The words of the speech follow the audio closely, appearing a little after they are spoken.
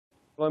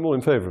I'm all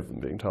in favour of them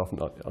being tough and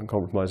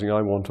uncompromising.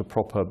 I want a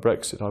proper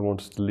Brexit. I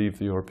want us to leave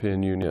the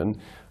European Union,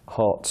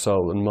 heart,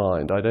 soul and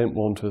mind. I don't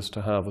want us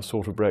to have a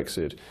sort of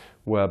Brexit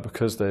where,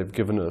 because they've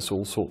given us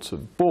all sorts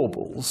of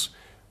baubles,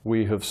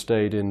 we have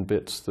stayed in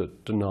bits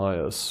that deny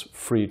us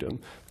freedom.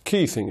 The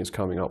key thing is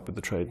coming up with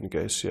the trade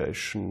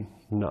negotiation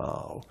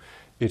now.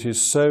 It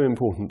is so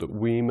important that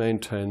we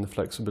maintain the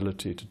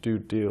flexibility to do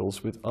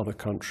deals with other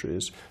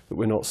countries, that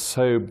we're not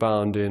so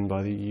bound in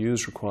by the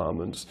EU's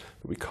requirements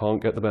that we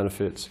can't get the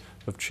benefits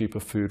of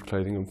cheaper food,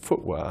 clothing and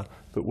footwear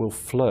that will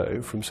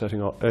flow from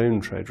setting our own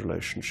trade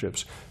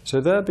relationships. So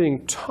their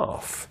being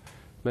tough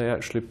may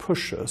actually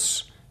push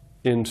us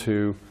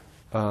into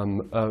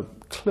a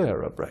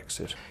clearer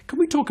Brexit. Can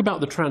we talk about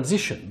the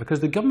transition?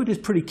 Because the government is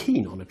pretty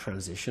keen on a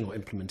transition or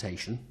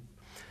implementation.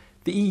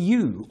 The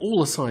EU,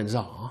 all the signs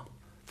are,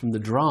 from the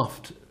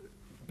draft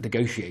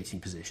negotiating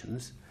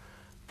positions,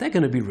 they're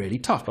going to be really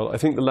tough. Well, I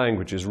think the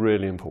language is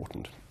really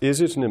important.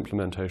 Is it an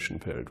implementation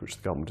period, which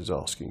the government is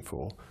asking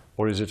for,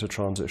 or is it a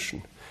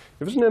transition?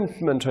 If it's an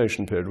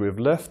implementation period, we have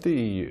left the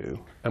EU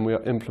and we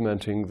are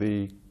implementing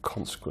the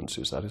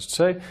consequences. That is to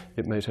say,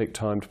 it may take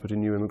time to put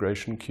in new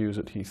immigration queues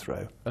at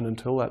Heathrow, and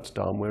until that's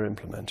done, we're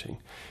implementing.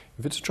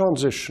 If it's a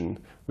transition,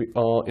 we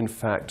are in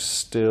fact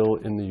still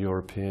in the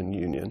European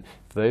Union.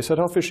 If they set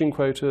our fishing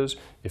quotas,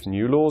 if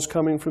new laws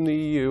coming from the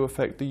EU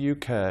affect the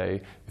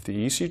UK, if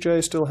the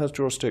ECJ still has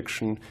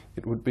jurisdiction,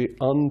 it would be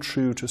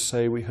untrue to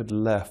say we had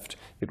left.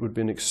 It would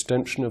be an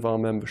extension of our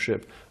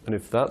membership, and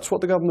if that's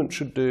what the government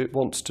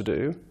wants to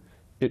do,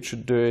 it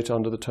should do it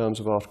under the terms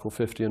of Article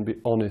 50 and be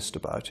honest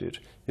about it.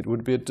 It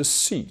would be a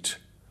deceit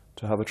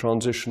to have a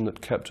transition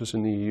that kept us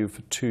in the EU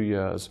for 2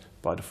 years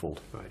by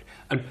default. Right.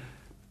 And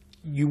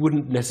you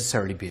wouldn't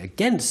necessarily be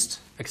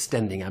against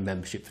extending our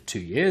membership for 2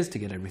 years to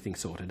get everything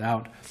sorted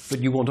out,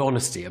 but you want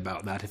honesty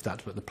about that if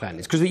that's what the plan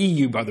is. Because the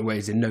EU, by the way,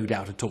 is in no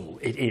doubt at all.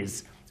 It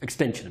is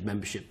extension of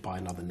membership by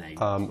another name.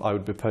 I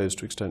would be opposed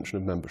to extension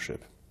of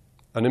membership.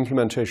 An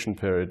implementation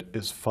period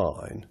is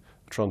fine.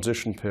 A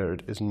transition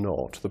period is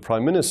not. The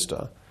Prime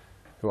Minister,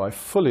 who I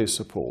fully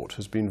support,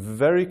 has been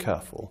very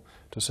careful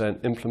to say an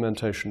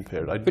implementation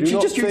period. But she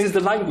just uses the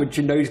language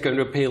you know is going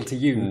to appeal to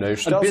you. No,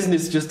 she and doesn't.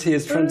 Business just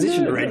hears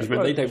transition arrangement.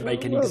 Right. They don't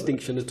make any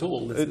distinction at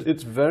all.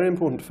 It's very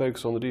important to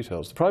focus on the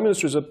details. The Prime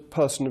Minister is a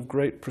person of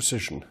great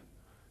precision.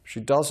 She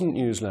doesn't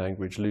use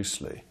language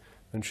loosely.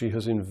 And she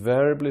has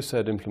invariably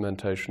said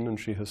implementation, and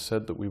she has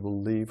said that we will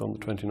leave on the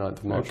 29th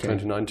of March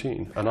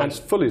 2019. And I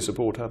fully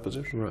support her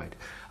position. Right.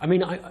 I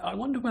mean, I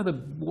wonder whether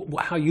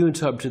how you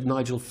interpreted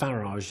Nigel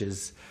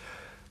Farage's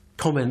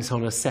comments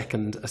on a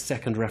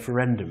second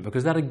referendum,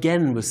 because that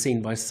again was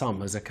seen by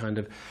some as a kind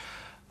of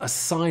a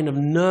sign of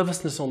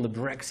nervousness on the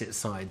Brexit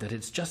side, that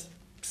it's just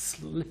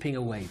slipping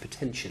away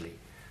potentially.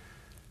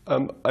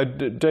 I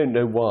don't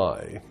know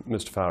why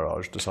Mr.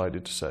 Farage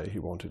decided to say he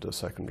wanted a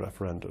second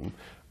referendum.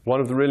 One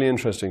of the really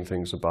interesting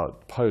things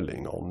about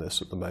polling on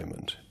this at the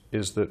moment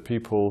is that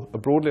people are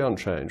broadly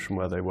unchanged from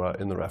where they were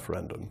in the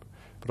referendum.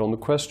 But on the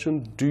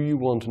question, do you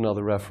want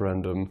another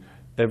referendum,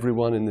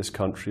 everyone in this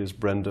country is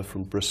Brenda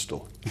from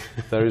Bristol.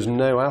 There is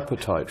no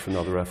appetite for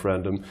another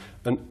referendum.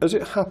 And as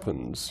it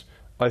happens,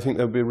 I think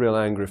there would be real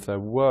anger if there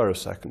were a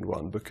second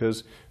one,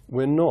 because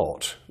we're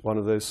not one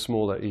of those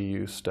smaller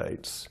EU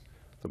states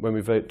that when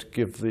we vote to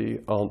give the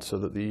answer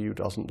that the EU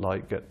doesn't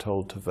like, get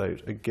told to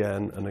vote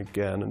again and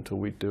again until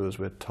we do as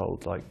we're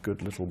told, like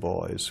good little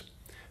boys.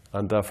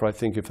 And therefore, I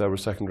think if there were a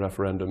second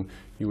referendum,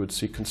 you would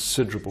see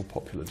considerable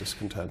popular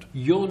discontent.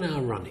 You're now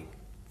running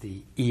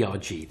the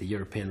ERG, the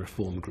European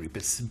Reform Group.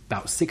 It's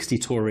about 60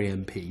 Tory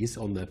MPs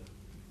on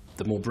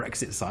the more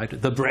Brexit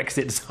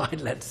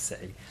side, let's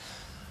say.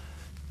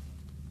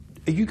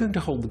 Are you going to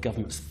hold the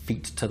government's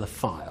feet to the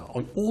fire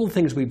on all the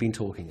things we've been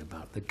talking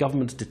about, the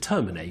government's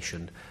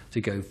determination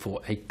to go for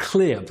a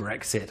clear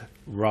Brexit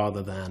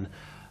rather than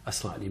a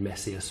slightly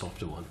messier,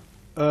 softer one?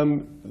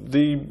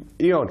 The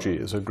ERG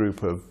is a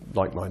group of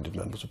like-minded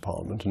members of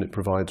Parliament, and it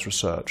provides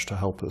research to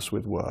help us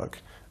with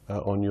work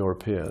on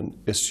European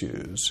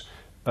issues.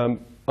 I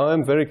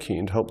am very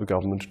keen to help the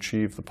government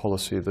achieve the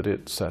policy that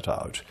it set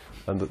out,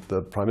 and that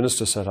the Prime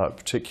Minister set out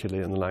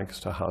particularly in the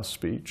Lancaster House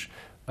speech,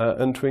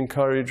 and to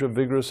encourage a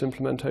vigorous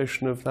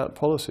implementation of that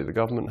policy. The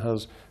government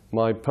has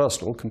my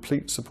personal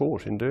complete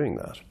support in doing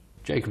that.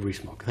 Jacob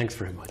Rees-Mogg, thanks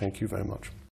very much. Thank you very much.